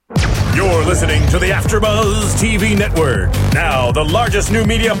You're listening to the AfterBuzz TV Network, now the largest new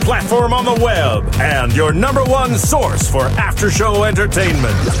media platform on the web, and your number one source for after-show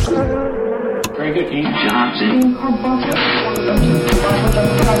entertainment. Very good game, Johnson.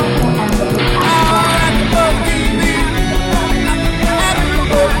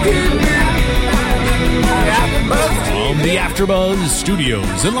 From the AfterBuzz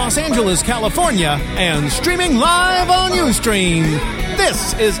Studios in Los Angeles, California, and streaming live on Ustream,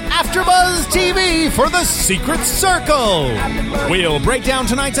 this is AfterBuzz TV for The Secret Circle. We'll break down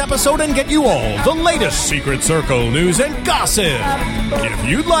tonight's episode and get you all the latest Secret Circle news and gossip. If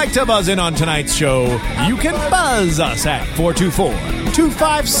you'd like to buzz in on tonight's show, you can buzz us at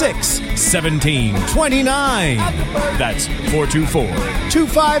 424-256-1729. That's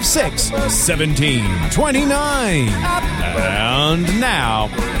 424-256-1729. And now,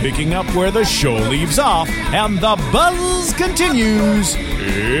 picking up where the show leaves off and the buzz continues,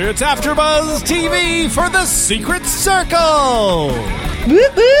 it's AfterBuzz TV for The Secret Circle.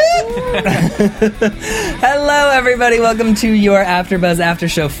 Hello, everybody. Welcome to your AfterBuzz After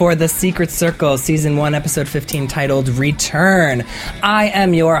Show for The Secret Circle, Season 1, Episode 15, titled Return. I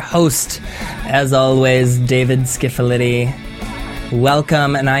am your host, as always, David Skiffality.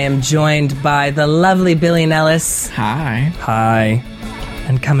 Welcome, and I am joined by the lovely Billy Nellis. Hi. Hi.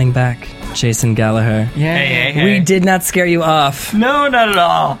 And coming back, Jason Gallagher. Yay. Hey. We did not scare you off. No, not at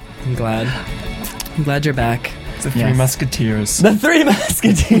all. I'm glad. I'm glad you're back. The Three Musketeers. The Three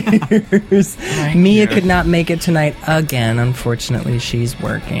Musketeers. Mia could not make it tonight again. Unfortunately, she's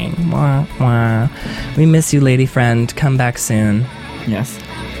working. Wah, wah. We miss you, lady friend. Come back soon. Yes.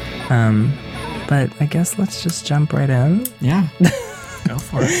 But I guess let's just jump right in. Yeah. Go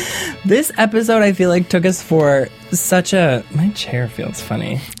for it. This episode, I feel like, took us for such a... My chair feels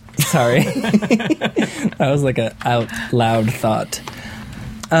funny. Sorry. That was like a out loud thought.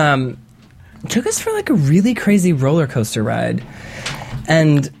 Took us for like a really crazy roller coaster ride.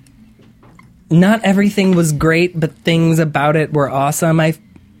 And not everything was great, but things about it were awesome. I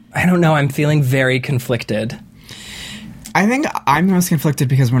don't know, I'm feeling very conflicted. I think I'm most conflicted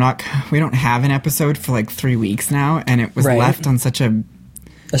because we don't have an episode for like 3 weeks now, and it was left on such a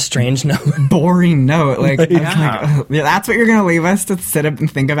strange note. Boring note. Like, I was like, oh, that's what you're going to leave us to sit up and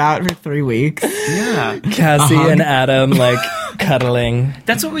think about for 3 weeks? Yeah. Cassie and Adam, like, cuddling.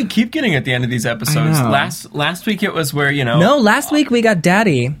 That's what we keep getting at the end of these episodes. Last week it was where, No, last week we got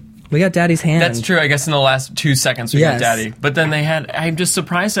Daddy. We got Daddy's hand. That's true. I guess in the last 2 seconds we got Daddy. But then I'm just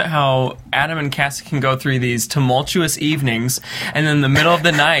surprised at how Adam and Cassie can go through these tumultuous evenings and then in the middle of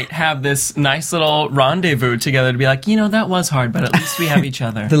the night have this nice little rendezvous together to be like, that was hard, but at least we have each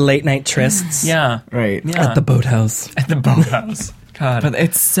other. The late night trysts. Yeah. Right. Yeah. At the boathouse. God. But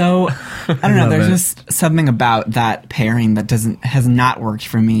it's so, I don't know, there's just something about that pairing that has not worked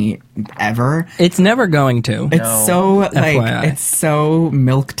for me ever. It's never going to. It's so, like, FYI. It's so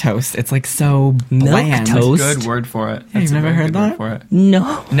milquetoast. It's, like, so bland. Milquetoast? Good word for it. Hey, you've never heard that? For it.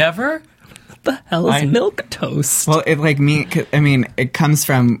 No. Never? What the hell is milk toast? Well, it comes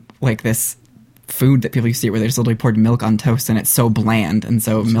from, like, this food that people used to eat where they just literally poured milk on toast and it's so bland, and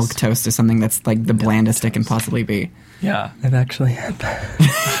so milk toast is something that's like the blandest it can possibly be. Yeah. I've actually had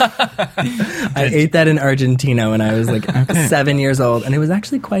that. I ate that in Argentina when I was like 7 years old, and it was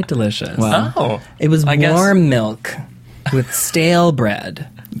actually quite delicious. Wow. Oh. It was warm milk with stale bread.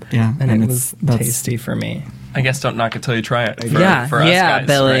 Yeah. And it was tasty for me. I guess don't knock it till you try it. For us guys,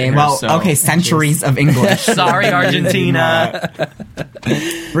 Billy. Right well, so. Okay, centuries of English. Sorry, Argentina.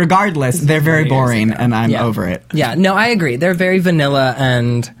 Regardless, they're very boring, and I'm over it. Yeah, no, I agree. They're very vanilla,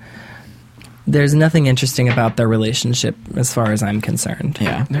 and there's nothing interesting about their relationship as far as I'm concerned.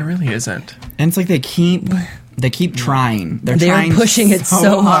 Yeah. There really isn't. And it's like they keep trying. They're trying pushing it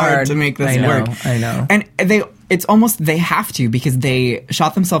so hard to make this work. I know. And it's almost they have to, because they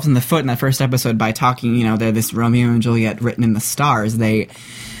shot themselves in the foot in that first episode by talking, they're this Romeo and Juliet written in the stars. They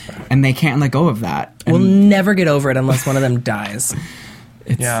can't let go of that. We'll never get over it unless one of them dies.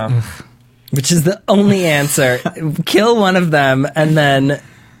 Which is the only answer. Kill one of them and then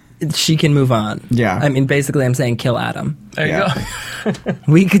she can move on. Yeah. I mean, basically I'm saying kill Adam. There you go.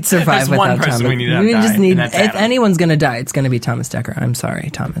 We could survive There's without one person Thomas. we need to have die, need, and that's if Adam. anyone's going to die, it's going to be Thomas Dekker. I'm sorry,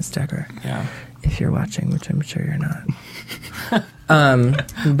 Thomas Dekker. Yeah. If you're watching, which I'm sure you're not.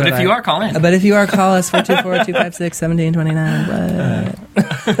 But if you are, call in. But if you are, call us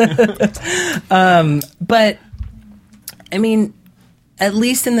 424-256-1729. But, I mean, at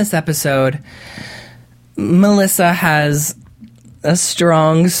least in this episode, Melissa has a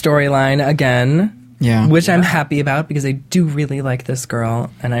strong storyline again. Yeah. Which I'm happy about because I do really like this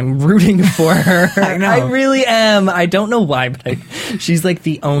girl and I'm rooting for her. I know. I really am. I don't know why, but she's like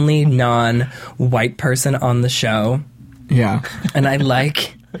the only non-white person on the show. Yeah. And I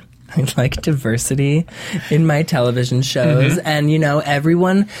like diversity in my television shows. And, you know,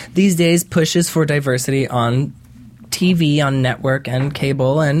 everyone these days pushes for diversity on TV, on network and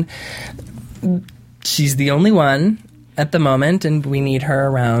cable. And she's the only one at the moment. And we need her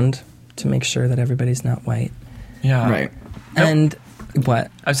around to make sure that everybody's not white. Yeah. Right. And what?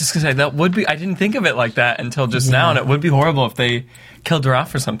 I was just going to say, that would be... I didn't think of it like that until just now, and it would be horrible if they killed her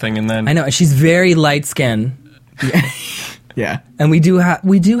off or something, and then... I know. She's very light-skinned. Yeah. And we do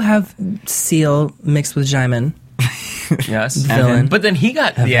have Seal mixed with Jaimin. Yes. Villain. But then he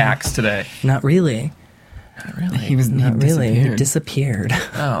got the axe today. Not really. Not really. He Disappeared.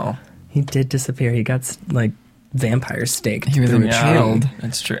 Oh. He did disappear. He got, like, vampire staked. He was through a impaled. tree.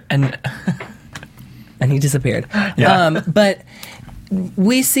 That's true. And he disappeared. Yeah. But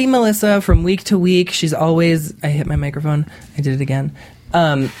we see Melissa from week to week. She's always... I hit my microphone. I did it again.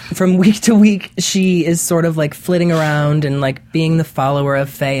 From week to week, she is sort of like flitting around and like being the follower of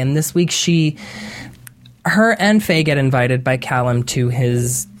Faye. And this week, her and Faye get invited by Callum to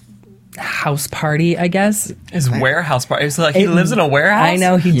his house party, I guess. his warehouse party. It's like he lives in a warehouse? I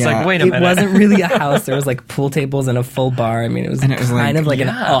know. It's like, wait a minute. It wasn't really a house. There was like pool tables and a full bar. I mean, it was kind of like an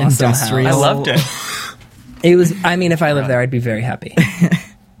awesome industrial. house. I loved it. It was, I mean, if I lived there, I'd be very happy.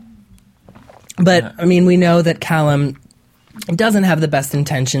 But, I mean, we know that Callum doesn't have the best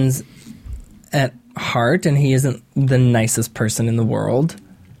intentions at heart, and he isn't the nicest person in the world.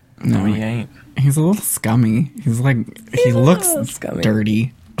 No, he ain't. He's a little scummy. He looks scummy.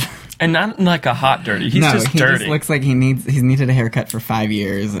 dirty. And not like a hot dirty. He's No, just he dirty. just looks like he's needed a haircut for 5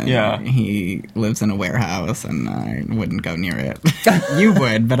 years. And Yeah. he lives in a warehouse, and I wouldn't go near it. You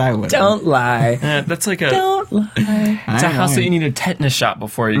would, but I wouldn't. Don't lie. That's like a... Don't lie. It's a house that you need a tetanus shot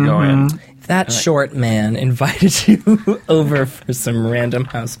before you go in. If that short man invited you over for some random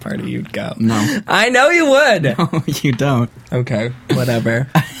house party, you'd go. No. I know you would. No, you don't. Okay, whatever.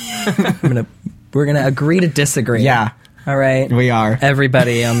 We're gonna agree to disagree. Yeah. All right. We are.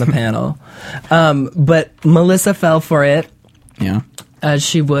 Everybody on the panel. But Melissa fell for it, Yeah. as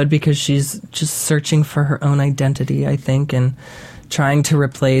she would, because she's just searching for her own identity, I think, and trying to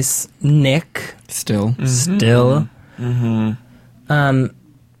replace Nick. Still. Still.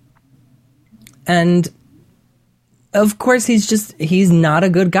 And of course, he's not a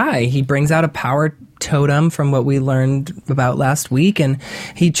good guy. He brings out a power totem from what we learned about last week, and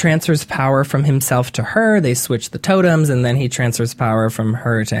he transfers power from himself to her. They switch the totems, and then he transfers power from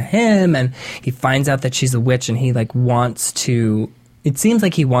her to him, and he finds out that she's a witch, and he it seems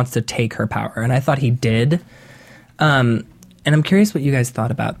like he wants to take her power, and I thought he did. And I'm curious what you guys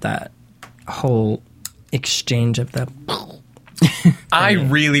thought about that whole exchange of the... I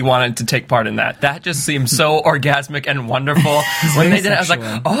really wanted to take part in that. That just seemed so orgasmic and wonderful. When they did it, I was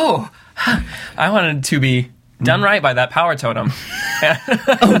like, oh, I wanted to be done right by that power totem.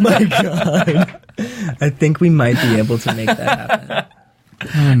 Oh my god. I think we might be able to make that happen.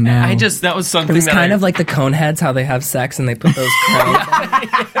 Oh, no. That was something It was that kind of like the Coneheads, how they have sex and they put those crowns on.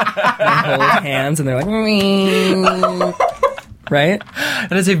 They hold hands and they're like, "Meow." Right?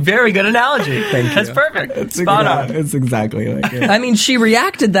 That is a very good analogy. Thank you. That's perfect. It's spot on. It's exactly like it. I mean, she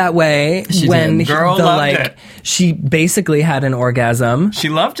reacted that way when did. Girl loved it. she basically had an orgasm. She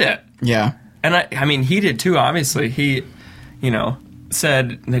loved it. Yeah. And I mean, he did too, obviously. He,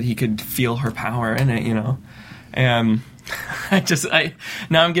 said that he could feel her power in it, And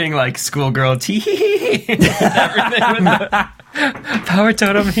now I'm getting like schoolgirl tee everything with the power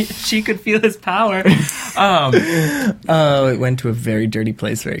totem. She could feel his power. Oh, it went to a very dirty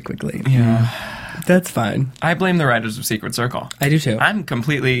place very quickly. Yeah. That's fine. I blame the writers of Secret Circle. I do too. I'm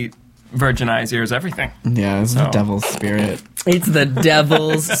completely virgin eyes, ears, everything. Yeah, it's the devil's spirit. It's the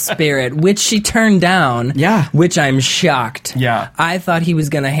devil's spirit, which she turned down. Yeah. Which I'm shocked. Yeah. I thought he was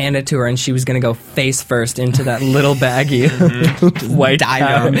going to hand it to her and she was going to go face first into that little baggie of white dive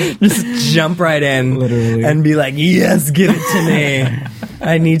powder. in. Just jump right in. Literally. And be like, yes, give it to me.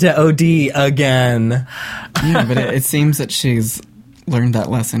 I need to OD again. Yeah, but it seems that she's learned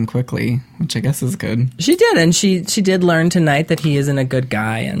that lesson quickly, which I guess is good. She did, and she did learn tonight that he isn't a good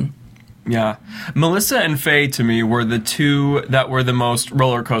guy. And Yeah. Melissa and Faye, to me, were the two that were the most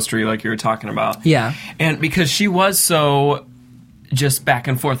roller coastery, like you were talking about. Yeah. And because she was so just back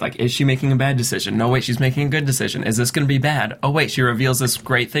and forth, like, is she making a bad decision? No, wait, she's making a good decision. Is this going to be bad? Oh, wait, she reveals this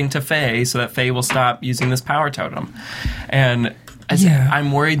great thing to Faye so that Faye will stop using this power totem. And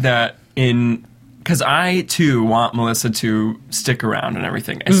I'm worried that in because I too want Melissa to stick around and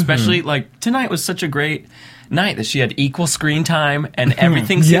everything. Especially like tonight was such a great night that she had equal screen time and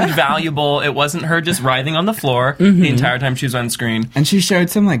everything seemed valuable. It wasn't her just writhing on the floor the entire time she was on screen. And she showed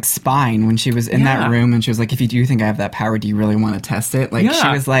some like spine when she was in that room, and she was like, if you do think I have that power, do you really want to test it? Like she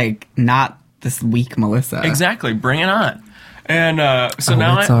was like not this weak Melissa. Exactly. Bring it on. And so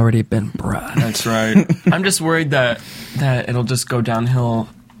now it's already been brought. That's right. I'm just worried that it'll just go downhill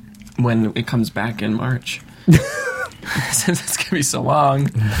when it comes back in March. Since it's going to be so long.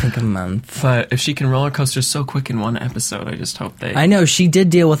 I think a month. But if she can roller coaster so quick in one episode, I just hope they... I know, she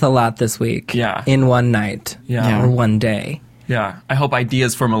did deal with a lot this week. Yeah. In one night. Yeah. Or one day. Yeah. I hope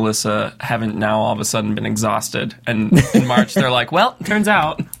ideas for Melissa haven't now all of a sudden been exhausted. And in March, they're like, well, turns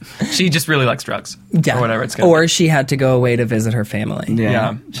out she just really likes drugs. Yeah. Or whatever it's going to be. Or she had to go away to visit her family.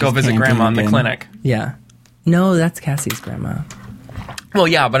 Yeah. Go visit grandma in the clinic. Yeah. No, that's Cassie's grandma. Well,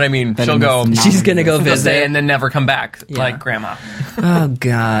 yeah, but I mean, she'll go... She's going to go visit. And then never come back, like grandma. Oh,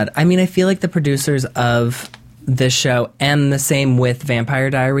 God. I mean, I feel like the producers of this show, and the same with Vampire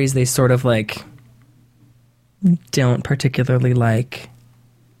Diaries, they sort of, like, don't particularly like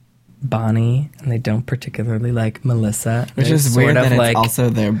Bonnie, and they don't particularly like Melissa. Which is weird that it's also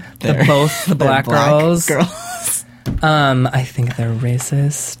both the black girls. I think they're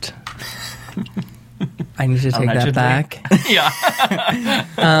racist. I need to take that back. Yeah.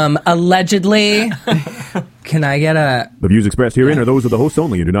 Allegedly. Can I get a... The views expressed herein are those of the hosts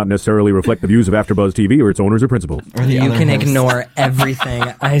only and do not necessarily reflect the views of AfterBuzz TV or its owners or principals. You can ignore everything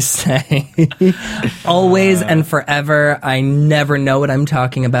I say. Always and forever. I never know what I'm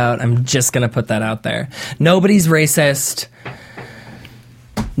talking about. I'm just going to put that out there. Nobody's racist.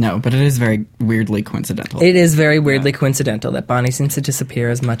 No, but it is very weirdly coincidental. It is very weirdly coincidental that Bonnie seems to disappear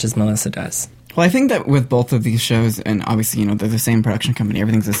as much as Melissa does. Well, I think that with both of these shows, and obviously, you know, they're the same production company,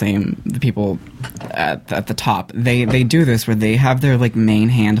 everything's the same, the people at the top, they do this where they have their, like, main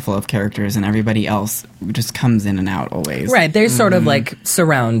handful of characters and everybody else just comes in and out always. Right, they sort of, like,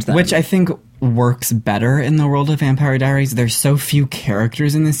 surround them. Which I think works better in the world of Vampire Diaries. There's so few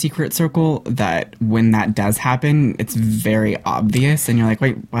characters in the Secret Circle that when that does happen, it's very obvious, and you're like,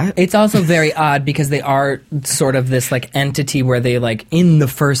 wait, what? It's also very odd because they are sort of this, like, entity where they, like, in the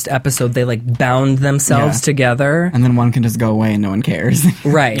first episode, they, like, bound themselves together. And then one can just go away and no one cares.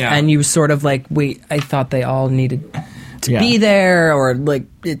 Right. Yeah. And you sort of, like, wait, I thought they all needed to be there, or, like,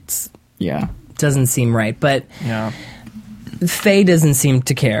 it's... Yeah. Doesn't seem right. But Faye doesn't seem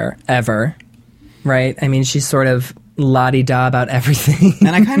to care, ever. Right? I mean, she's sort of la-di-da about everything.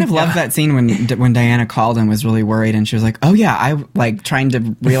 And I kind of loved that scene when Diana called and was really worried, and she was like, oh yeah, I, like, trying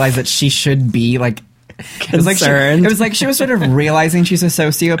to realize that she should be, like, concerned. It was like she was sort of realizing she's a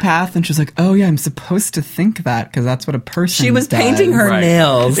sociopath, and she was like, oh yeah, I'm supposed to think that, because that's what a person She was does. painting her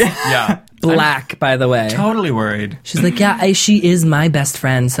nails. Yeah. Black, by the way. Totally worried. She's like, she is my best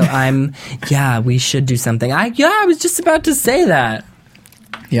friend, so we should do something. I was just about to say that.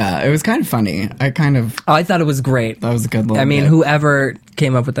 Yeah, it was kind of funny. I thought it was great. That was a good little I mean, bit. whoever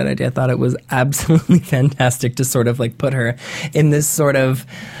came up with that idea, I thought it was absolutely fantastic to sort of, like, put her in this sort of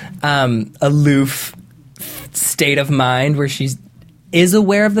aloof state of mind where she is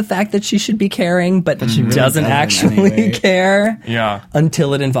aware of the fact that she should be caring, but she really doesn't actually anyway. Care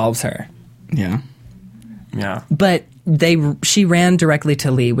until it involves her. Yeah. Yeah. But she ran directly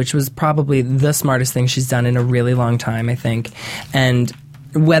to Lee, which was probably the smartest thing she's done in a really long time, I think. And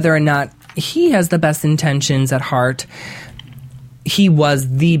whether or not he has the best intentions at heart, he was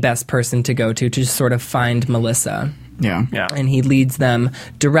the best person to go to sort of find Melissa. Yeah. And he leads them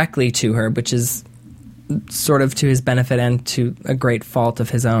directly to her, which is sort of to his benefit and to a great fault of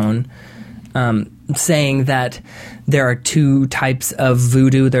his own. Saying that there are two types of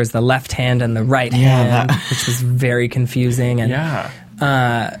voodoo. There's the left hand and the right hand, which was very confusing.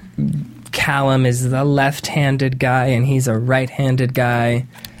 And Callum is the left-handed guy, and he's a right-handed guy.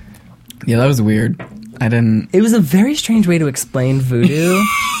 Yeah, that was weird. It was a very strange way to explain voodoo.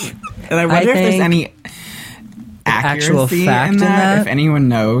 And I wonder if there's any actual fact in that. If anyone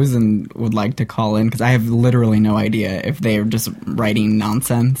knows and would like to call in, because I have literally no idea if they're just writing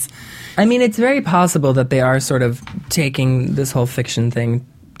nonsense. I mean, it's very possible that they are sort of taking this whole fiction thing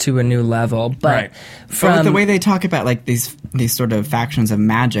to a new level, but with the way they talk about, like, these sort of factions of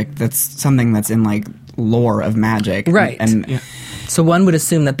magic, that's something that's in, like, lore of magic, right? So one would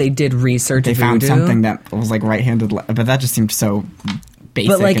assume that they did research. They found something that was like right-handed, but that just seemed so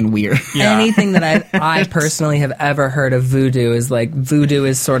basic and weird. Anything that I personally have ever heard of voodoo is like voodoo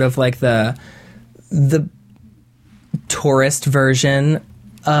is sort of like the tourist version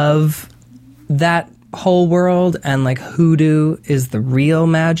of that whole world and like hoodoo is the real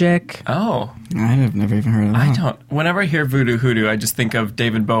magic. Oh. I've never even heard of that. I don't. Whenever I hear voodoo hoodoo, I just think of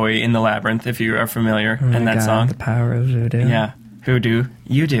David Bowie in The Labyrinth, if you are familiar, and that song. The power of voodoo. Yeah. Hoodoo,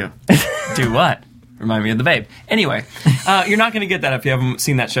 you do. Do what? Remind me of the Babe. Anyway, you're not going to get that if you haven't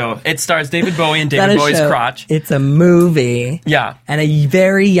seen that show. It stars David Bowie and David Bowie's crotch. It's a movie. Yeah. And a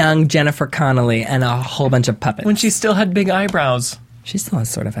very young Jennifer Connelly and a whole bunch of puppets. When she still had big eyebrows. She still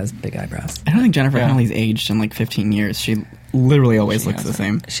sort of has big eyebrows. I don't think Jennifer Connelly's aged in like 15 years. She literally always looks the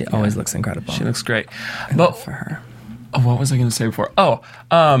same. She always looks incredible. She looks great. But for her. Oh, what was I going to say before?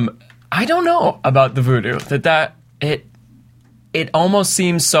 I don't know about the voodoo. It almost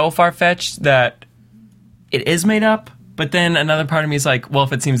seems so far-fetched that it is made up, but then another part of me is like, well,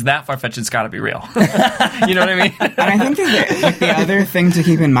 if it seems that far-fetched, it's got to be real. You know what I mean? And I think that the other thing to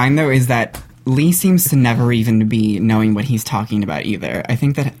keep in mind, though, is that Lee seems to never even be knowing what he's talking about either. I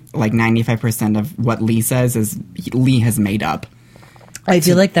think that like 95% of what Lee says is Lee has made up. I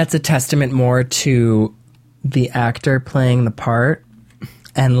feel like that's a testament more to the actor playing the part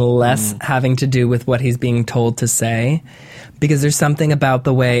and less having to do with what he's being told to say. Because there's something about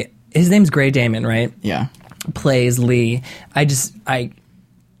the way... His name's Gray Damon, right? Yeah. Plays Lee. I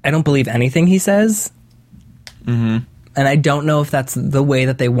don't believe anything he says. Mm-hmm. And I don't know if that's the way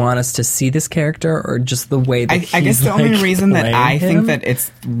that they want us to see this character or just the way that I guess the only reason that I think him. that it's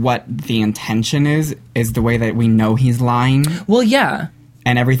what the intention is the way that we know he's lying. Well, yeah.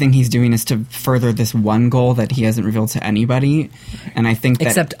 And everything he's doing is to further this one goal that he hasn't revealed to anybody. And I think that...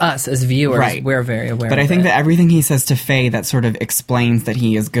 Except us as viewers, right. We're very aware But of I think it. that everything he says to Faye that sort of explains that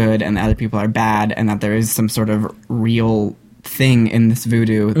he is good and the other people are bad and that there is some sort of real thing in this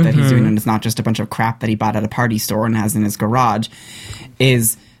voodoo that he's doing and it's not just a bunch of crap that he bought at a party store and has in his garage,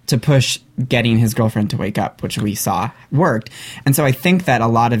 is to push getting his girlfriend to wake up, which we saw worked. And so I think that a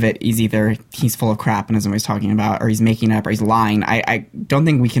lot of it is either he's full of crap and isn't what he's talking about, or he's making up, or he's lying. I don't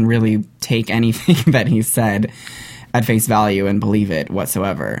think we can really take anything that he said at face value and believe it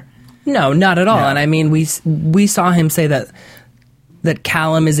whatsoever. No, not at all. Yeah. And I mean, we saw him say that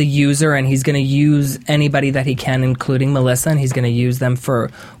Callum is a user and he's going to use anybody that he can, including Melissa, and he's going to use them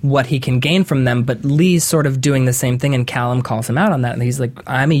for what he can gain from them. But Lee's sort of doing the same thing, and Callum calls him out on that. And he's like,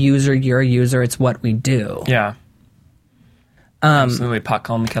 I'm a user, you're a user, it's what we do. Yeah. Absolutely. Pot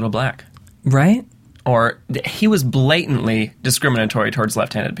calling the kettle black. Right? Or he was blatantly discriminatory towards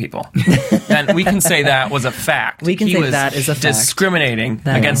left-handed people. And we can say that was a fact. We can he say was that is a fact. Discriminating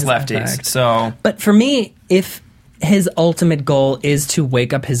That against is a lefties. fact. So, But for me, if his ultimate goal is to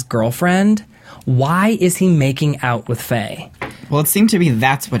wake up his girlfriend, why is he making out with Faye? Well, it seemed to be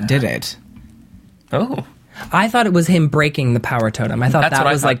that's what did it. oh, I thought it was him breaking the power totem. I thought That's that what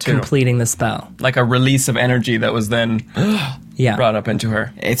I was thought, like too. completing the spell. like a release of energy that was then Yeah. brought up into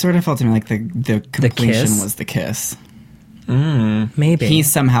her. It sort of felt to me like the completion kiss? was the kiss. Maybe.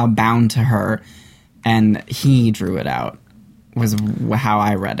 He's somehow bound to her, and he drew it out, was how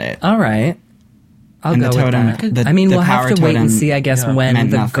I read it. All right. I'll And go the totem- with that. the- I mean, the we'll have power to wait and totem, see, I guess, when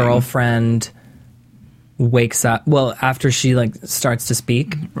meant the nothing. girlfriend wakes up. Well, after she, like, starts to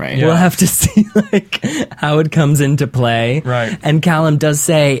speak. Right. We'll Yeah. have to see, like, how it comes into play. Right. And Callum does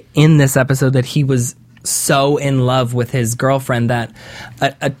say in this episode that he was so in love with his girlfriend that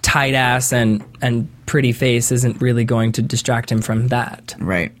a tight ass and pretty face isn't really going to distract him from that.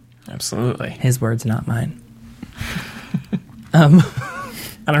 Right. Absolutely. His words, not mine.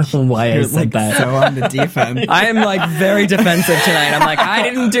 I don't know why I said that. So on the defense. I am like very defensive tonight. I'm like, I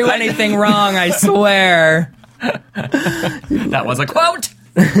didn't do anything wrong, I swear. That was a quote.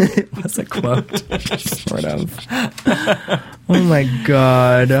 That's a quote. Sort of. Oh my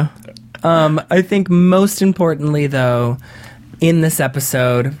god. I think most importantly, though, in this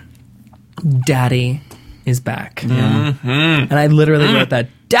episode, Daddy is back. And I literally wrote that.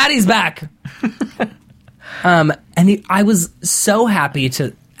 Daddy's back! I was so happy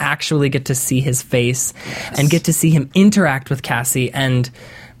to actually get to see his face and get to see him interact with Cassie and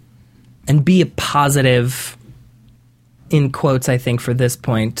be a positive, in quotes, I think, for this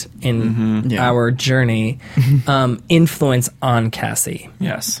point in our journey, influence on Cassie.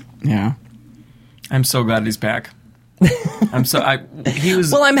 Yes. Yeah. I'm so glad he's back. He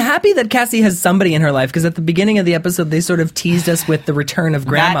was. Well, I'm happy that Cassie has somebody in her life, because at the beginning of the episode, they sort of teased us with the return of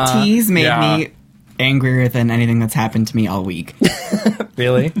Grandma. That tease made Yeah. me angrier than anything that's happened to me all week.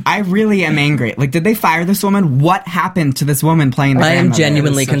 Really? I really am angry. Like, did they fire this woman? What happened to this woman playing the I am grandmother?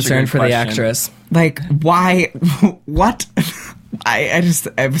 genuinely That is such a concerned good for the question. actress. Like, why? What? I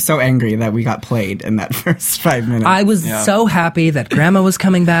was so angry that we got played in that first 5 minutes. I was so happy that Grandma was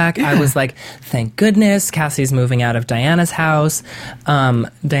coming back. I was like, thank goodness Cassie's moving out of Diana's house.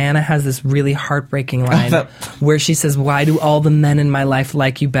 Diana has this really heartbreaking line where she says, why do all the men in my life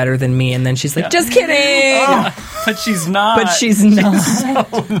like you better than me? And then she's like, just kidding! But she's not.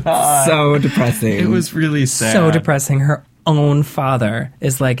 So depressing. It was really sad. So depressing. Her own father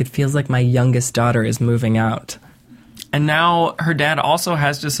is like, it feels like my youngest daughter is moving out. And now her dad also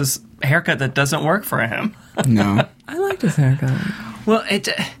has just this haircut that doesn't work for him. No. I liked his haircut. Well,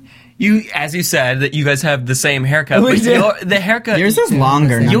 as you said, that you guys have the same haircut. We do. The haircut... Yours is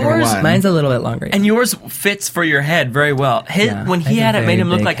longer, Mine's a little bit longer. And yours fits for your head very well. When he had it, made him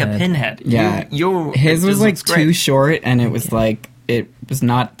look like head. a pinhead. Yeah. His was like too short, and it was like... It was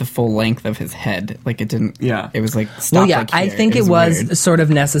not the full length of his head. Like, it didn't... Yeah. It was like... Stopped like here. I think it was sort of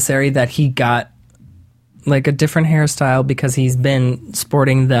necessary that he got... like a different hairstyle because he's been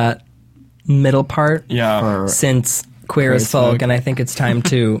sporting that middle part since Queer as Folk, and I think it's time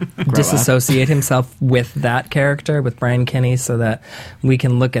to disassociate himself with that character, with Brian Kinney, so that we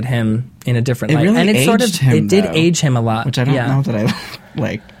can look at him in a different light. Really And it sort of did age him a lot, which I don't know that I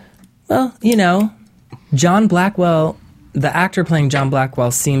like. Well, John Blackwell, the actor playing John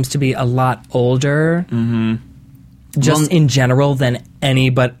Blackwell, seems to be a lot older. Mm-hmm. In general than any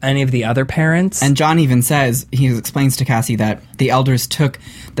of the other parents. And John even says, he explains to Cassie that the elders took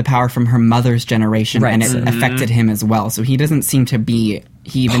the power from her mother's generation and it affected him as well. So he doesn't seem to be,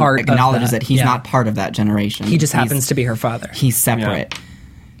 he even acknowledges that he's not part of that generation. He just happens to be her father. He's separate. Yeah.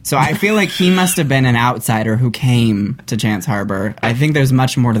 So I feel like he must have been an outsider who came to Chance Harbor. I think there's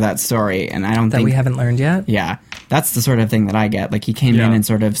much more to that story, and I don't think... That we haven't learned yet? Yeah. That's the sort of thing that I get. Like, he came in and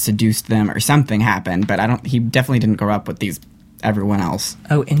sort of seduced them, or something happened, but he definitely didn't grow up with everyone else.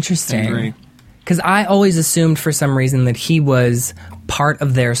 Oh, interesting. Because I always assumed for some reason that he was part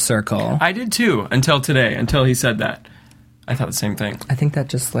of their circle. I did too, until today, until he said that. I thought the same thing. I think that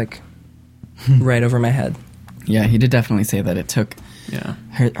just, right over my head. Yeah, he did definitely say that it took...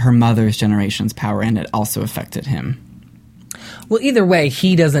 her mother's generation's power, and it also affected him. Well, either way,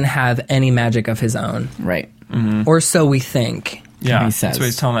 he doesn't have any magic of his own. Right. Mm-hmm. Or so we think. Yeah, he says. that's what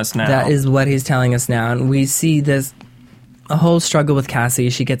he's telling us now. That is what he's telling us now. And we see a whole struggle with Cassie.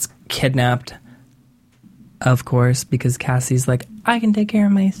 She gets kidnapped, of course, because Cassie's like, I can take care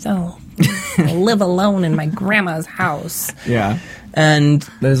of myself. I live alone in my grandma's house. Yeah. And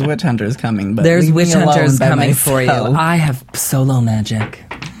there's witch hunters coming, but there's witch hunters coming for you. I have solo magic.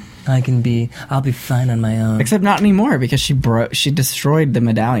 I'll be fine on my own. Except not anymore, because she destroyed the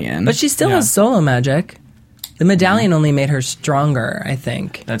medallion. But she still has solo magic. The medallion only made her stronger, I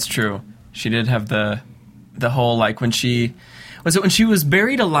think. That's true. She did have the whole, when she... Was it when she was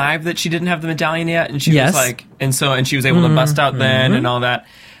buried alive that she didn't have the medallion yet? And she was like... And she was able to bust out then and all that.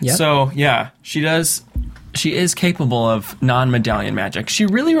 Yep. So, yeah, she does... She is capable of non-medallion magic. She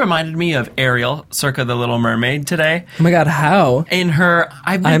really reminded me of Ariel, circa The Little Mermaid, today. Oh my god, how? In her...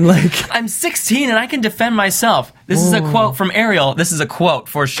 I'm 16 and I can defend myself. This is a quote from Ariel. This is a quote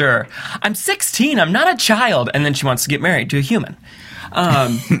for sure. I'm 16, I'm not a child. And then she wants to get married to a human.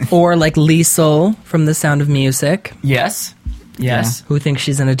 Or like Liesel from The Sound of Music. Yes. Yes. Yeah. Who thinks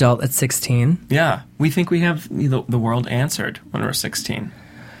she's an adult at 16. Yeah. We think we have the world answered when we're 16.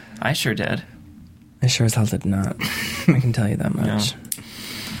 I sure did. I sure as hell did not. I can tell you that much. Yeah.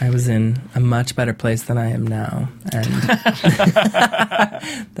 I was in a much better place than I am now. And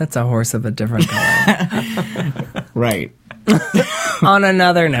that's a horse of a different color. Right. On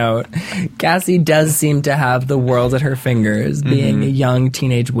another note, Cassie does seem to have the world at her fingers, being a young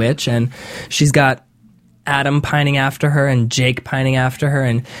teenage witch, and she's got Adam pining after her and Jake pining after her,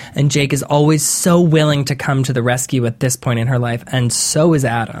 and Jake is always so willing to come to the rescue at this point in her life, and so is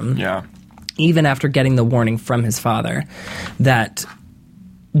Adam. Yeah. Even after getting the warning from his father that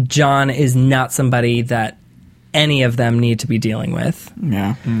John is not somebody that any of them need to be dealing with.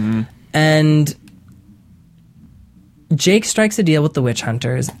 Yeah. Mm-hmm. And Jake strikes a deal with the witch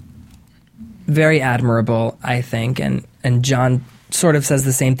hunters. Very admirable, I think. And John sort of says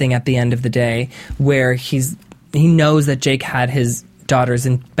the same thing at the end of the day, where he knows that Jake had his daughter's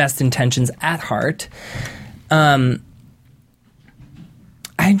best intentions at heart.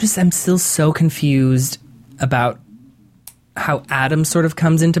 I'm still so confused about how Adam sort of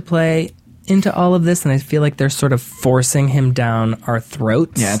comes into play into all of this, and I feel like they're sort of forcing him down our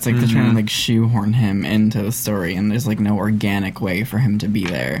throats. Yeah, it's like they're trying to shoehorn him into the story, and there's no organic way for him to be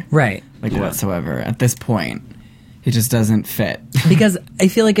there. Right. Whatsoever. At this point, he just doesn't fit. Because I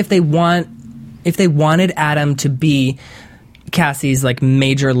feel like if they wanted Adam to be Cassie's like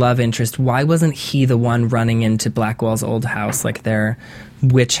major love interest, why wasn't he the one running into Blackwell's old house, like their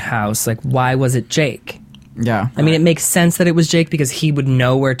witch house? Like, why was it Jake? Yeah. I mean, it makes sense that it was Jake because he would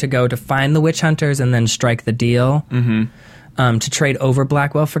know where to go to find the witch hunters and then strike the deal to trade over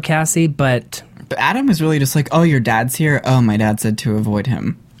Blackwell for Cassie. But Adam was really just like, oh, your dad's here? Oh, my dad said to avoid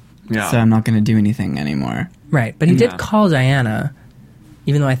him. Yeah. So I'm not going to do anything anymore. right. But he did call Diana,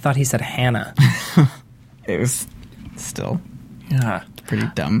 even though I thought he said Hannah. It was still Yeah. pretty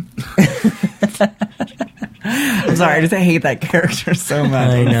dumb. I'm sorry, I just hate that character so much.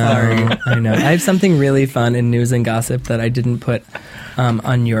 I know. I'm sorry. I know. I have something really fun in News and Gossip that I didn't put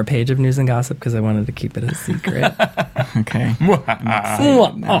on your page of News and Gossip because I wanted to keep it a secret. Okay. But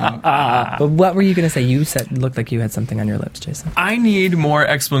what were you going to say? You said looked like you had something on your lips, Jason. I need more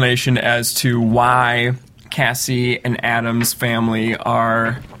explanation as to why Cassie and Adam's family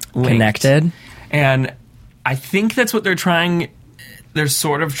are linked. Connected. And I think that's what they're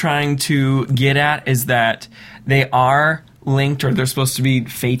sort of trying to get at, is that they are linked, or they're supposed to be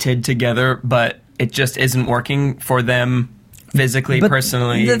fated together, but it just isn't working for them physically,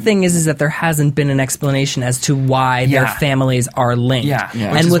 personally. The thing is that there hasn't been an explanation as to why their families are linked. Yeah. Yeah.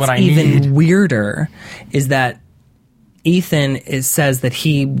 Which And is what's what I even need. weirder is that Ethan says that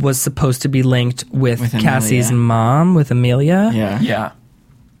he was supposed to be linked with Cassie's Amelia. mom, with Amelia. Yeah. Yeah.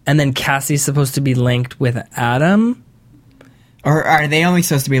 And then Cassie's supposed to be linked with Adam. Or are they only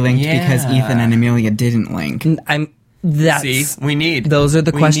supposed to be linked because Yeah. Ethan and Amelia didn't link? See, those are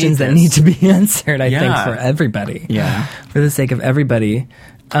the questions that this. need to be answered, I think, Yeah. for everybody. Yeah. For the sake of everybody.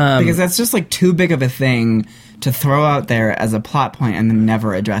 Because that's just like too big of a thing to throw out there as a plot point and then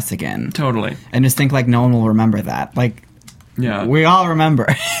never address again. Totally. And just think like no one will remember that. Like, Yeah. we all remember.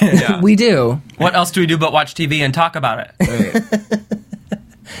 Yeah. We do. What else do we do but watch TV and talk about it?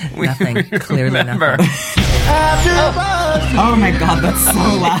 Nothing. Clearly remember. nothing. Oh my god, that's so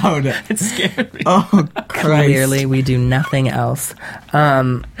loud. It scared me. Oh, Christ. Clearly, we do nothing else.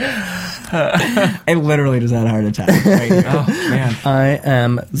 I literally just had a heart attack. Right here. Oh, man. I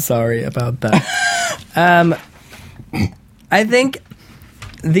am sorry about that. I think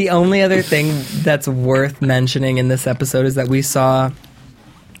the only other thing that's worth mentioning in this episode is that we saw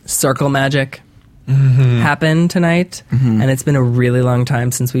circle magic happen tonight, and it's been a really long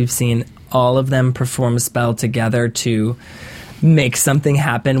time since we've seen all of them perform a spell together to make something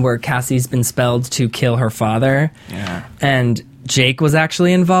happen where Cassie's been spelled to kill her father. Yeah. And Jake was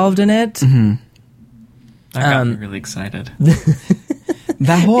actually involved in it. That got me really excited.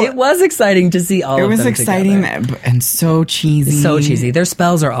 That whole It was exciting to see all of it them was exciting together. and so cheesy. So cheesy. Their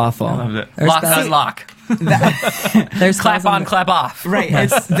spells are awful. I loved it. Their Lock, spells- unlock. their Clap spells on, clap off. Right.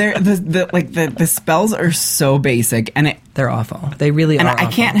 It's the spells are so basic and They're awful. They really and are I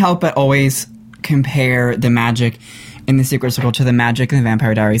awful. can't help but always compare the magic in the Secret Circle to the magic in the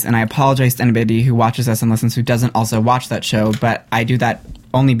Vampire Diaries, and I apologize to anybody who watches us and listens who doesn't also watch that show, but I do that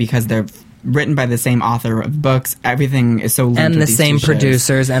only because they're written by the same author of books. Everything is so linked And with the these same two shows.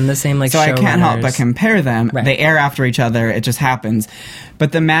 producers and the same So I can't help but compare them. Right. They air after each other. It just happens.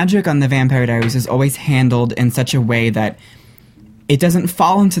 But the magic on the Vampire Diaries is always handled in such a way that it doesn't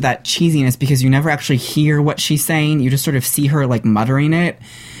fall into that cheesiness because you never actually hear what she's saying. You just sort of see her like muttering it.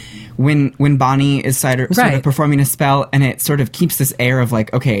 When Bonnie is sort of Right. performing a spell, and it sort of keeps this air of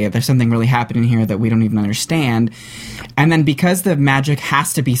like, okay, there's something really happening here that we don't even understand. And then because the magic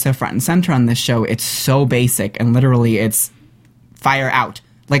has to be so front and center on this show, it's so basic, and literally it's fire out.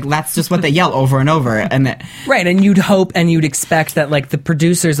 Like, that's just what they yell over and over. And Right, and you'd hope and you'd expect that, like, the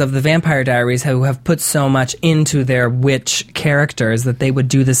producers of the Vampire Diaries who have put so much into their witch characters that they would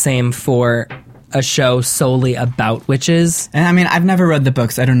do the same for a show solely about witches. And I mean, I've never read the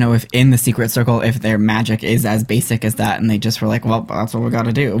books. I don't know if in the Secret Circle, if their magic is as basic as that, and they just were like, well, that's what we got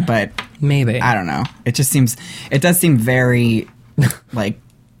to do. But Maybe. I don't know. It just seems, it does seem very like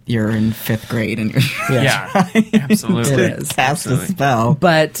you're in 5th grade and you're Yeah, absolutely. It is. cast a spell.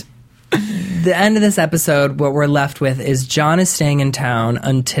 But the end of this episode, what we're left with is John is staying in town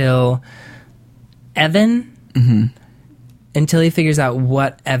until Evan... Until he figures out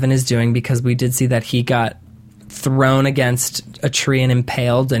what Evan is doing, because we did see that he got thrown against a tree and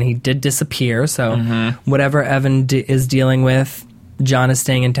impaled, and he did disappear. So whatever Evan is dealing with, John is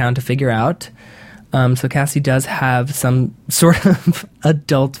staying in town to figure out. So Cassie does have some sort of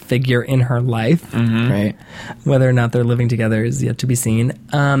adult figure in her life. Right. Whether or not they're living together is yet to be seen.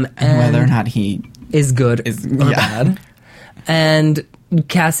 And Whether or not he is good or bad. And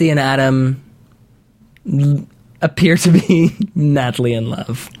Cassie and Adam appear to be madly in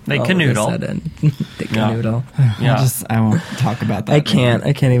love. They all of a canoodle. sudden. They canoodle. Yeah. I won't talk about that. I can't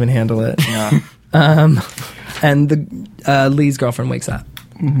even handle it. Yeah. and the Lee's girlfriend wakes up.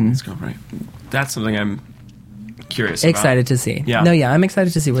 Lee's girlfriend. That's something I'm curious Excited to see. Yeah. No, yeah, I'm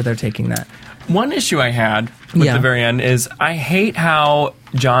excited to see where they're taking that. One issue I had with the very end is I hate how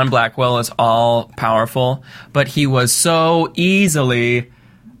John Blackwell is all powerful, but he was so easily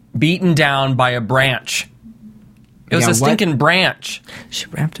beaten down by a branch. It was a stinking branch. She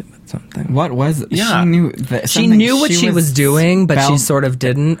wrapped it with something. What was it? Yeah. She knew what she was doing, but she sort of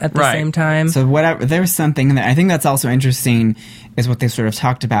didn't at the Right. same time. So whatever, there was something there. I think that's also interesting is what they sort of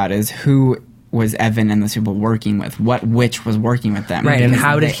talked about is who was Evan and those people working with? What witch was working with them? Right, and Because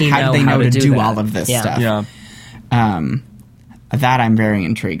how did he how know did they how know to to do do that? all of this Yeah. stuff? Yeah. That I'm very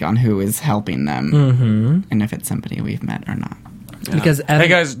intrigued on who is helping them and if it's somebody we've met or not. Because Evan, Hey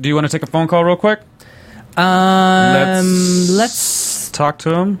guys, do you want to take a phone call real quick? let's Talk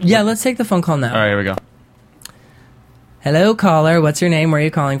to him. let's take the phone call now. All right, here we go. Hello, caller. What's your name? Where are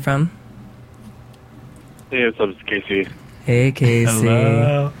you calling from? Hey, what's up? It's Casey. Hey, Casey.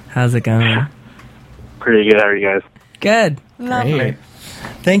 Hello. How's it going? Pretty good. How are you guys? Good. Great.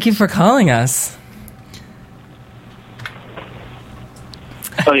 Thank you for calling us.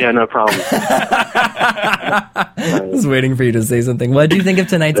 Oh, yeah, no problem. I was waiting for you to say something. What do you think of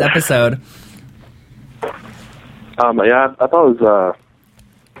tonight's episode? Yeah, I thought it was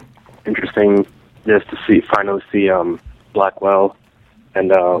interesting just to finally see Blackwell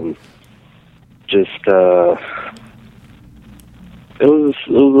and it was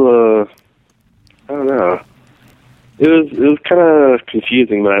I don't know. It was kind of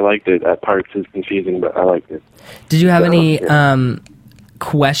confusing, but I liked it. At parts, it was confusing, but I liked it. Did you have So, any yeah.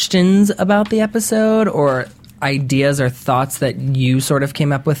 questions about the episode or ideas or thoughts that you sort of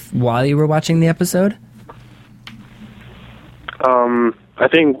came up with while you were watching the episode? I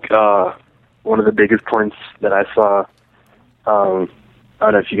think one of the biggest points that I saw, I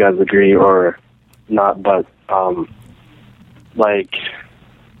don't know if you guys agree or not, but I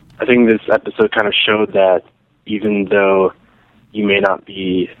think this episode kind of showed that even though you may not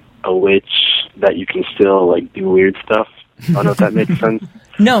be a witch, that you can still do weird stuff. I don't know if that makes sense.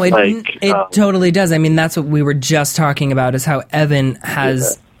 No, it totally does. I mean, that's what we were just talking about, is how Evan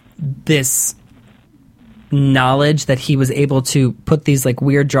has this knowledge that he was able to put these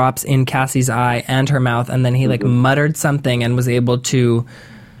weird drops in Cassie's eye and her mouth, and then he muttered something and was able to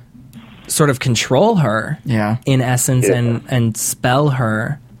sort of control her in essence and spell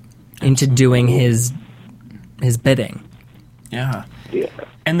her into doing his bidding. Yeah. Yeah.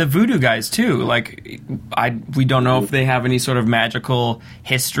 And the voodoo guys too. We don't know if they have any sort of magical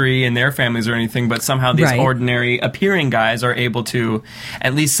history in their families or anything, but somehow these ordinary appearing guys are able to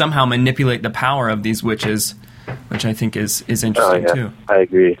at least somehow manipulate the power of these witches, which I think is interesting too. I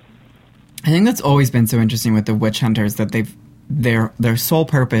agree. I think that's always been so interesting with the witch hunters that their sole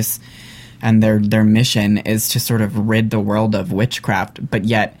purpose and their mission is to sort of rid the world of witchcraft, but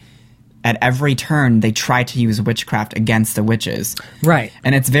yet at every turn they try to use witchcraft against the witches. Right.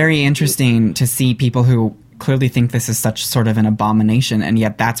 And it's very interesting to see people who clearly think this is such sort of an abomination, and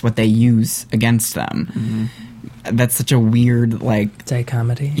yet that's what they use against them. Mm-hmm. That's such a weird,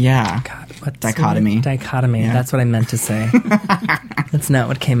 dichotomy. Yeah. God, what's Dichotomy. Dichotomy. Yeah. That's what I meant to say. That's not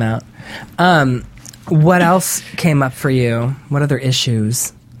what came out. What else came up for you? What other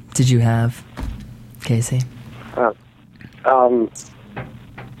issues did you have, Casey? I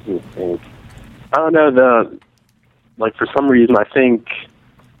don't know, for some reason I think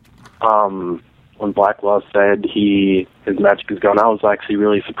when Blackwell said his magic is gone, I was actually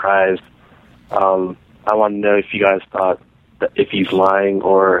really surprised. I want to know if you guys thought that if he's lying,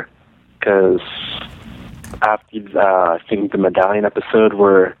 or because after I think the medallion episode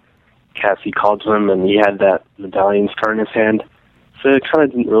where Cassie called to him and he had that medallion scar in his hand, so it kind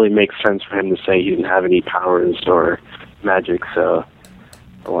of didn't really make sense for him to say he didn't have any powers or magic. So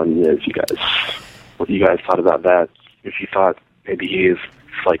I wanted to know what you guys thought about that. If you thought maybe he is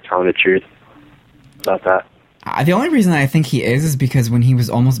telling the truth about that. The only reason I think he is because when he was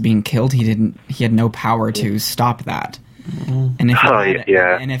almost being killed, he had no power to stop that. And if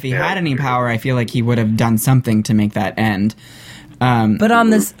he had any power, I feel like he would have done something to make that end. But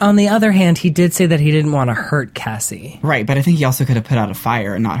on the other hand, he did say that he didn't want to hurt Cassie. Right, but I think he also could have put out a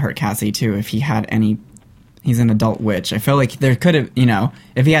fire and not hurt Cassie too if he had any. He's an adult witch. I feel like there could have,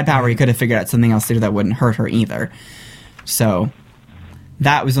 if he had power, he could have figured out something else to do that wouldn't hurt her either. So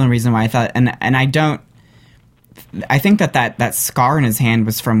that was the only reason why I thought, and I think that scar in his hand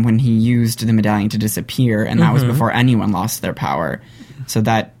was from when he used the medallion to disappear, and that was before anyone lost their power. So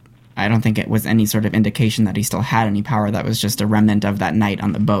that, I don't think it was any sort of indication that he still had any power. That was just a remnant of that night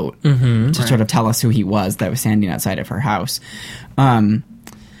on the boat to sort of tell us who he was that was standing outside of her house.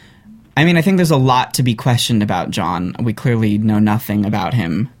 I mean, I think there's a lot to be questioned about John. We clearly know nothing about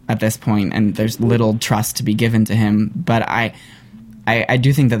him at this point, and there's little trust to be given to him. But I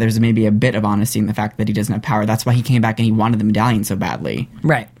do think that there's maybe a bit of honesty in the fact that he doesn't have power. That's why he came back and he wanted the medallion so badly.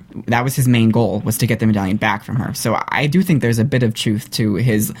 Right. That was his main goal, was to get the medallion back from her. So I do think there's a bit of truth to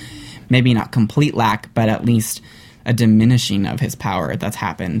his, maybe not complete lack, but at least a diminishing of his power that's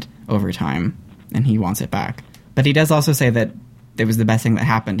happened over time, and he wants it back. But he does also say that it was the best thing that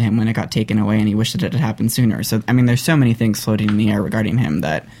happened to him when it got taken away, and he wished that it had happened sooner. So, I mean, there's so many things floating in the air regarding him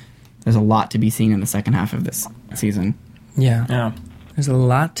that there's a lot to be seen in the second half of this season. Yeah. There's a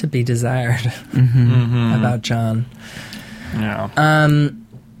lot to be desired about John. Yeah.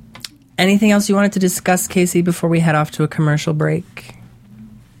 Anything else you wanted to discuss, Casey, before we head off to a commercial break?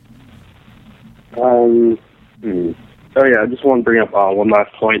 Oh yeah, I just want to bring up one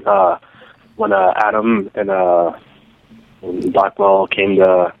last point. When Adam and Blackwell came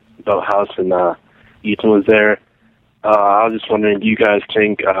to the house and Ethan was there, I was just wondering, do you guys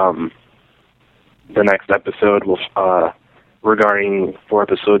think the next episode will, regarding 4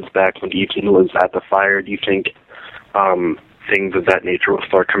 episodes back when Ethan was at the fire, do you think things of that nature will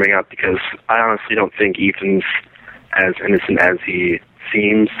start coming out? Because I honestly don't think Ethan's as innocent as he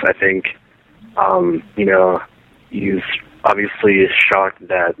seems. I think, he's obviously shocked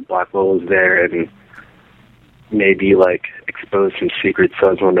that Blackwell was there and maybe, exposed some secrets. So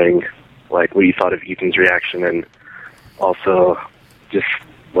I was wondering, what you thought of Ethan's reaction, and also just,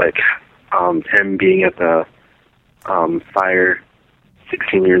 him being at the fire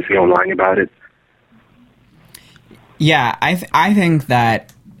 16 years ago and lying about it. Yeah, I think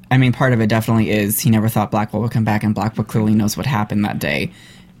that, part of it definitely is he never thought Blackwell would come back, and Blackwell clearly knows what happened that day.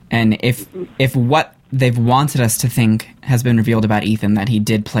 And if what they've wanted us to think has been revealed about Ethan, that he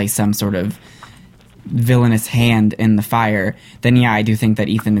did play some sort of villainous hand in the fire, then yeah, I do think that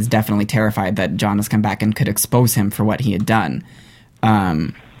Ethan is definitely terrified that John has come back and could expose him for what he had done.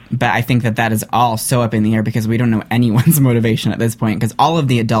 But I think that is all so up in the air because we don't know anyone's motivation at this point, because all of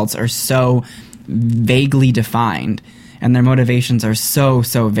the adults are so vaguely defined and their motivations are so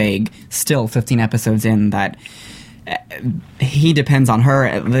vague still 15 episodes in, that he depends on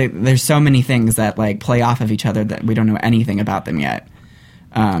her. There's so many things that play off of each other that we don't know anything about them yet.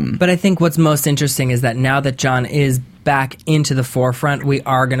 But I think what's most interesting is that now that John is back into the forefront, we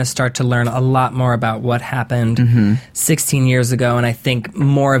are going to start to learn a lot more about what happened 16 years ago, and I think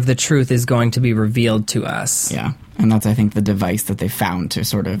more of the truth is going to be revealed to us. Yeah, and that's, I think, the device that they found to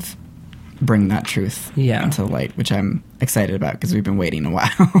sort of bring that truth into light, which I'm excited about because we've been waiting a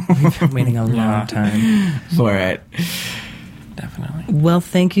while. We've been waiting a long time for it. Definitely. Well,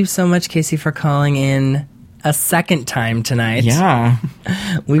 thank you so much, Casey, for calling in a second time tonight. Yeah.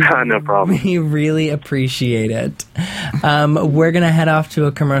 No problem. We really appreciate it. We're going to head off to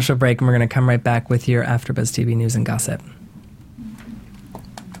a commercial break, and we're going to come right back with your AfterBuzz TV news and gossip.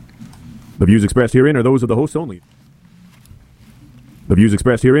 The views expressed herein are those of the hosts only. The views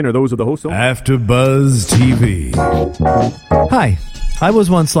expressed herein are those of the hosts only. AfterBuzz TV. Hi, I was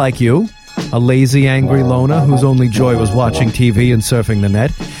once like you, a lazy, angry loner whose only joy was watching TV and surfing the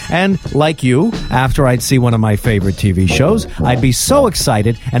net. And, like you, after I'd see one of my favorite TV shows, I'd be so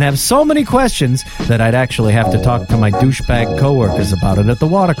excited and have so many questions that I'd actually have to talk to my douchebag coworkers about it at the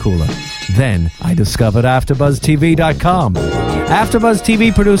water cooler. Then I discovered AfterBuzzTV.com. AfterBuzz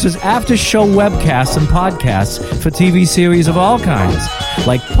TV produces after-show webcasts and podcasts for TV series of all kinds,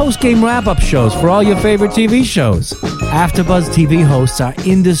 like post-game wrap-up shows for all your favorite TV shows. AfterBuzz TV hosts are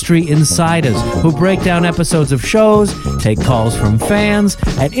industry insiders who break down episodes of shows, take calls from fans,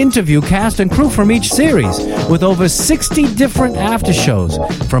 and interview cast and crew from each series, with over 60 different after-shows,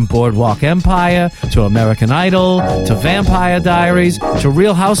 from Boardwalk Empire to American Idol to Vampire Diaries to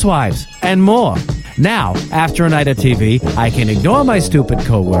Real Housewives, and more. Now, after a night of TV, I can ignore my stupid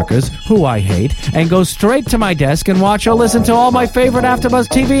coworkers, who I hate, and go straight to my desk and watch or listen to all my favorite AfterBuzz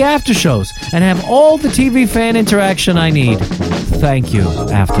TV after shows, and have all the TV fan interaction I need. Thank you,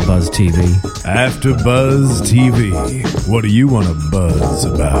 AfterBuzz TV. AfterBuzz TV. What do you want to buzz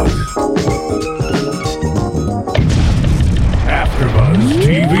about? AfterBuzz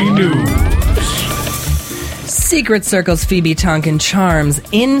TV News. Secret Circle's Phoebe Tonkin charms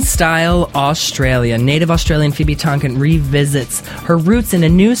In Style Australia. Native Australian Phoebe Tonkin revisits her roots in a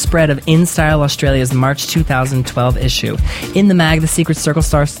new spread of In Style Australia's March 2012 issue. In the mag, the Secret Circle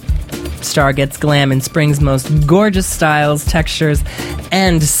star gets glam in spring's most gorgeous styles, textures,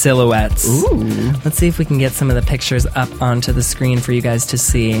 and silhouettes. Ooh. Let's see if we can get some of the pictures up onto the screen for you guys to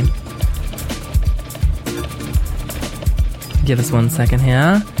see. Give us 1 second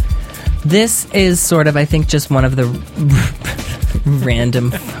here. This is sort of, I think, just one of the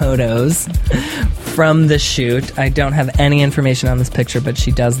random photos from the shoot. I don't have any information on this picture, but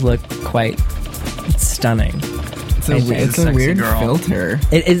she does look quite stunning. It's a weird filter.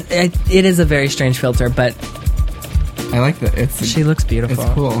 It is a very strange filter, but I like that. She looks beautiful.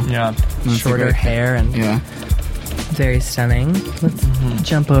 It's cool. Yeah. Shorter hair and very stunning. Let's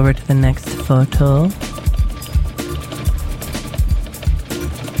jump over to the next photo.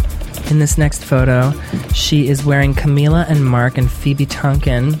 In this next photo, she is wearing Camila and Mark and Phoebe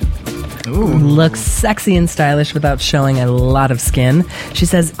Tonkin. Ooh. Looks sexy and stylish without showing a lot of skin. She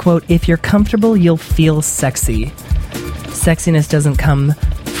says, quote, "If you're comfortable, you'll feel sexy. Sexiness doesn't come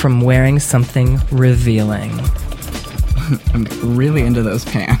from wearing something revealing." I'm really into those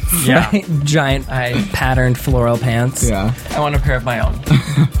pants. Yeah. Right? Giant patterned floral pants. Yeah. I want a pair of my own.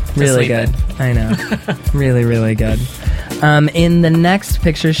 Really good. I know. Really, really good. In the next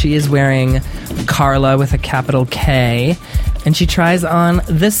picture, she is wearing Carla with a capital K, and she tries on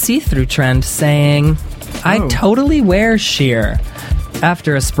the see-through trend, saying, "I totally wear sheer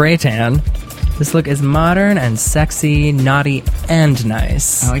after a spray tan. This look is modern and sexy, naughty, and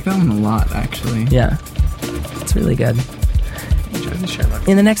nice." I like that one a lot, actually. Yeah. It's really good.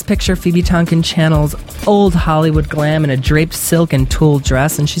 In the next picture, Phoebe Tonkin channels old Hollywood glam in a draped silk and tulle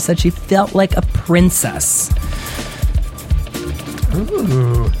dress, and she said she felt like a princess.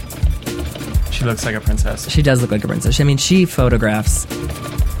 Ooh. She looks like a princess. She does look like a princess. I mean, she photographs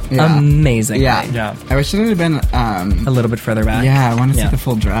amazingly. Yeah. I wish it had been a little bit further back. Yeah, I want to see the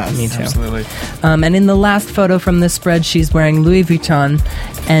full dress. Me too. Absolutely. And in the last photo from this spread, she's wearing Louis Vuitton,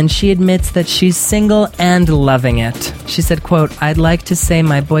 and she admits that she's single and loving it. She said, quote, "I'd like to say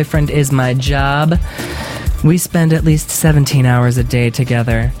my boyfriend is my job. We spend at least 17 hours a day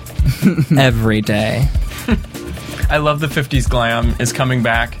together. Every day." I love the 50s glam is coming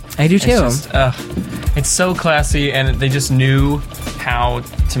back. I do too. It's so classy, and they just knew how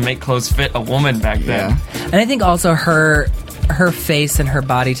to make clothes fit a woman back then. And I think also her face and her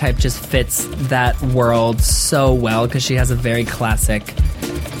body type just fits that world so well because she has a very classic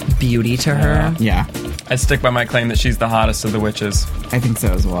beauty to her. Yeah. I stick by my claim that she's the hottest of the witches. I think so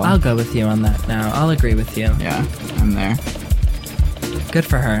as well. I'll go with you on that now. I'll agree with you. Yeah, I'm there. Good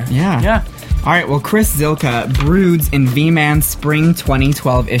for her. Yeah. Yeah. All right, well, Chris Zilka broods in V-Man's Spring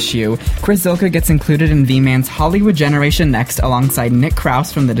 2012 issue. Chris Zilka gets included in V-Man's Hollywood Generation Next alongside Nick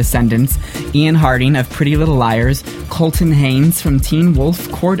Krause from The Descendants, Ian Harding of Pretty Little Liars, Colton Haynes from Teen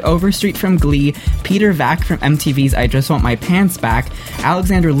Wolf, Cord Overstreet from Glee, Peter Vack from MTV's I Just Want My Pants Back,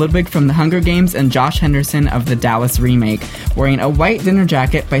 Alexander Ludwig from The Hunger Games, and Josh Henderson of the Dallas remake, wearing a white dinner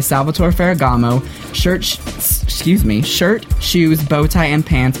jacket by Salvatore Ferragamo, shirt, shoes, bow tie, and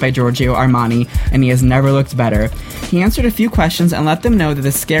pants by Giorgio Armani, and he has never looked better. He answered a few questions and let them know that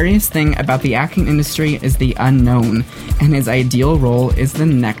the scariest thing about the acting industry is the unknown, and his ideal role is the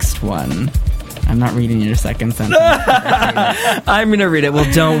next one. I'm not reading your second sentence. I'm going to read it. Well,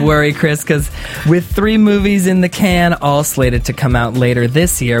 don't worry, Chris, because with 3 movies in the can, all slated to come out later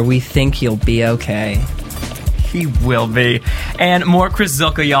this year, we think you'll be okay. He will be. And more Chris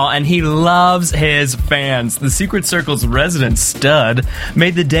Zilka, y'all, and he loves his fans. The Secret Circle's resident stud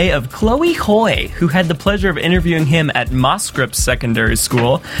made the day of Chloe Hoy, who had the pleasure of interviewing him at Mosscript Secondary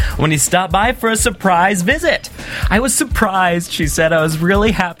School when he stopped by for a surprise visit. "I was surprised," she said. "I was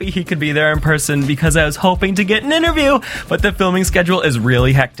really happy he could be there in person because I was hoping to get an interview, but the filming schedule is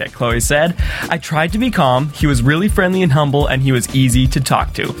really hectic," Chloe said. "I tried to be calm. He was really friendly and humble, and he was easy to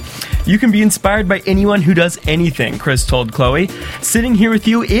talk to. You can be inspired by anyone who does anything," Chris told Chloe. "Sitting here with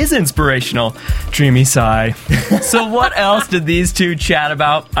you is inspirational." Dreamy sigh. So what else did these two chat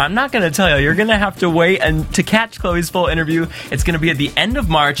about? I'm not going to tell you. You're going to have to wait and to catch Chloe's full interview. It's going to be at the end of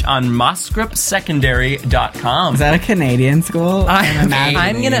March on mosscriptsecondary.com. Is that a Canadian school?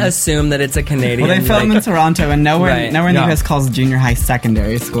 I'm going to assume that it's a Canadian. Well, they film in Toronto, and nowhere in the US calls junior high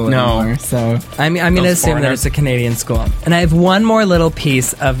secondary school anymore. So I'm going to assume that it's a Canadian school. And I have one more little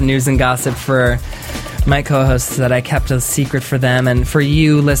piece of news and gossip for my co-hosts that I kept a secret for them, and for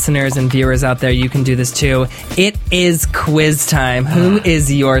you listeners and viewers out there, you can do this too. It is quiz time. Who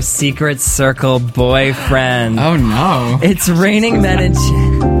is your Secret Circle boyfriend? Oh no. It's raining men in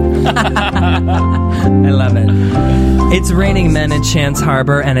I love it. It's raining men in Chance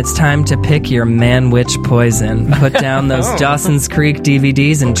Harbor, and it's time to pick your man-witch poison. Put down those Dawson's Creek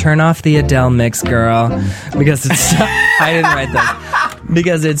DVDs and turn off the Adele mix, girl. Because it's... I didn't write that.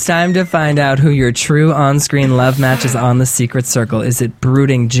 Because it's time to find out who your true on-screen love match is on The Secret Circle. Is it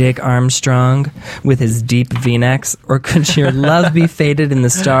brooding Jake Armstrong with his deep V-necks? Or could your love be faded in the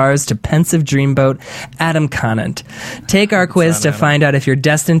stars to pensive dreamboat Adam Conant? Take our quiz to find out if you're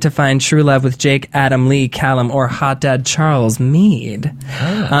destined to find true love with Jake, Adam, Lee, Callum, or hot dad Charles Meade.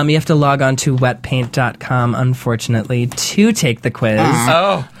 You have to log on to wetpaint.com, unfortunately, to take the quiz.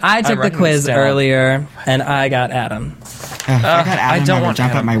 I took the quiz earlier, and I got Adam. I got Adam. I don't want to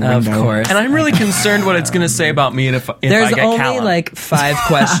jump out my window. Of course. And I'm really concerned what it's going to say about me if There's I get only Callum. like 5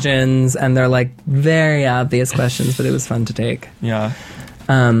 questions, and they're like very obvious questions, but it was fun to take. Yeah.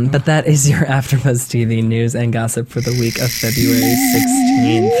 But that is your AfterBuzz TV news and gossip for the week of February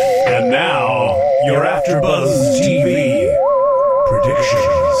 16th. And now, your AfterBuzz TV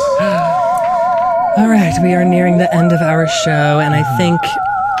predictions. All right, we are nearing the end of our show, and I think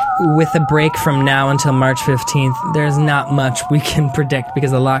with a break from now until March 15th, there's not much we can predict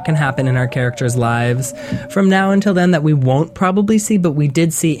because a lot can happen in our characters' lives from now until then that we won't probably see, but we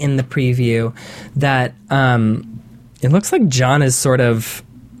did see in the preview that it looks like John is sort of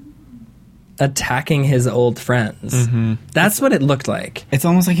attacking his old friends. Mm-hmm. That's what it looked like. It's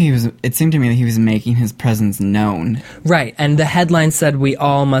almost like it seemed to me that he was making his presence known. Right, and the headline said, "We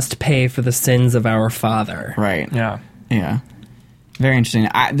all must pay for the sins of our father." Right. Yeah. Yeah. Very interesting.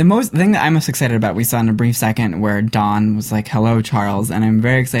 The thing that I'm most excited about, we saw in a brief second where Dawn was like, "Hello, Charles," and I'm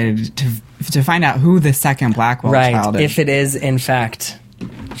very excited to find out who the second Blackwell child is. If it is in fact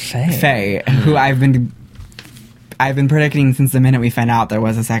Faye, who I've been predicting since the minute we found out there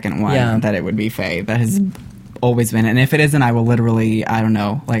was a second one that it would be Faye. That has always been, and if it isn't, I will literally, I don't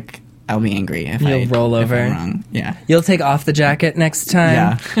know, like I'll be angry if you'll roll over. If I'm wrong. Yeah, you'll take off the jacket next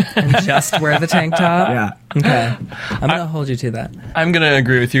time. And just wear the tank top. Yeah. Okay, I'm gonna hold you to that. I'm gonna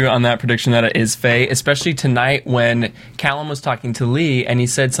agree with you on that prediction that it is Faye, especially tonight when Callum was talking to Lee and he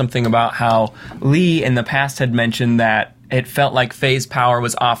said something about how Lee in the past had mentioned that it felt like Faye's power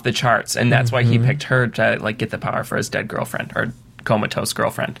was off the charts, and that's why he picked her to like get the power for his dead girlfriend or comatose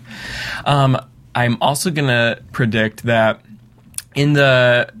girlfriend. I'm also gonna predict that in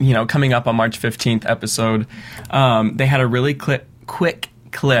the coming up on March 15th episode, they had a really quick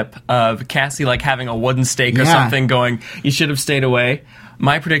clip of Cassie like having a wooden stake or something going, "You should have stayed away."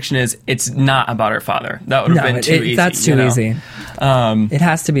 My prediction is it's not about her father. That would have been too easy. That's too easy. It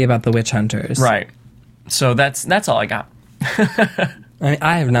has to be about the witch hunters, right? So that's all I got.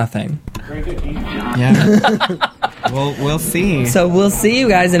 I have nothing. Yeah. We'll see. So we'll see you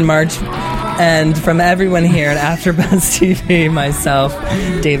guys in March. And from everyone here at AfterBuzz TV, myself,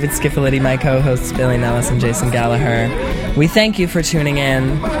 David Skiffolitti, my co-hosts Billy Nellis and Jason Gallagher, we thank you for tuning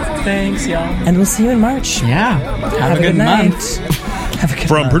in. Thanks, y'all. And we'll see you in March. Yeah. Have a good night. month. Have a good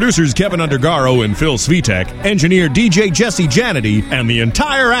From month. producers Kevin Undergaro and Phil Svitek, engineer DJ Jesse Janity, and the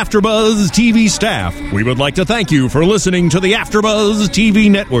entire AfterBuzz TV staff, we would like to thank you for listening to the AfterBuzz TV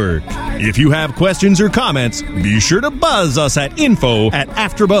network. If you have questions or comments, be sure to buzz us at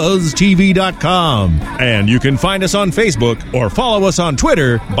info@AfterBuzzTV.com. And you can find us on Facebook or follow us on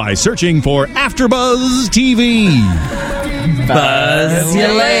Twitter by searching for AfterBuzz TV. Buzz you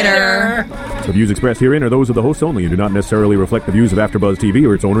later. The views expressed herein are those of the hosts only and do not necessarily reflect the views of AfterBuzz TV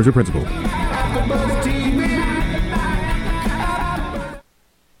or its owners or principals.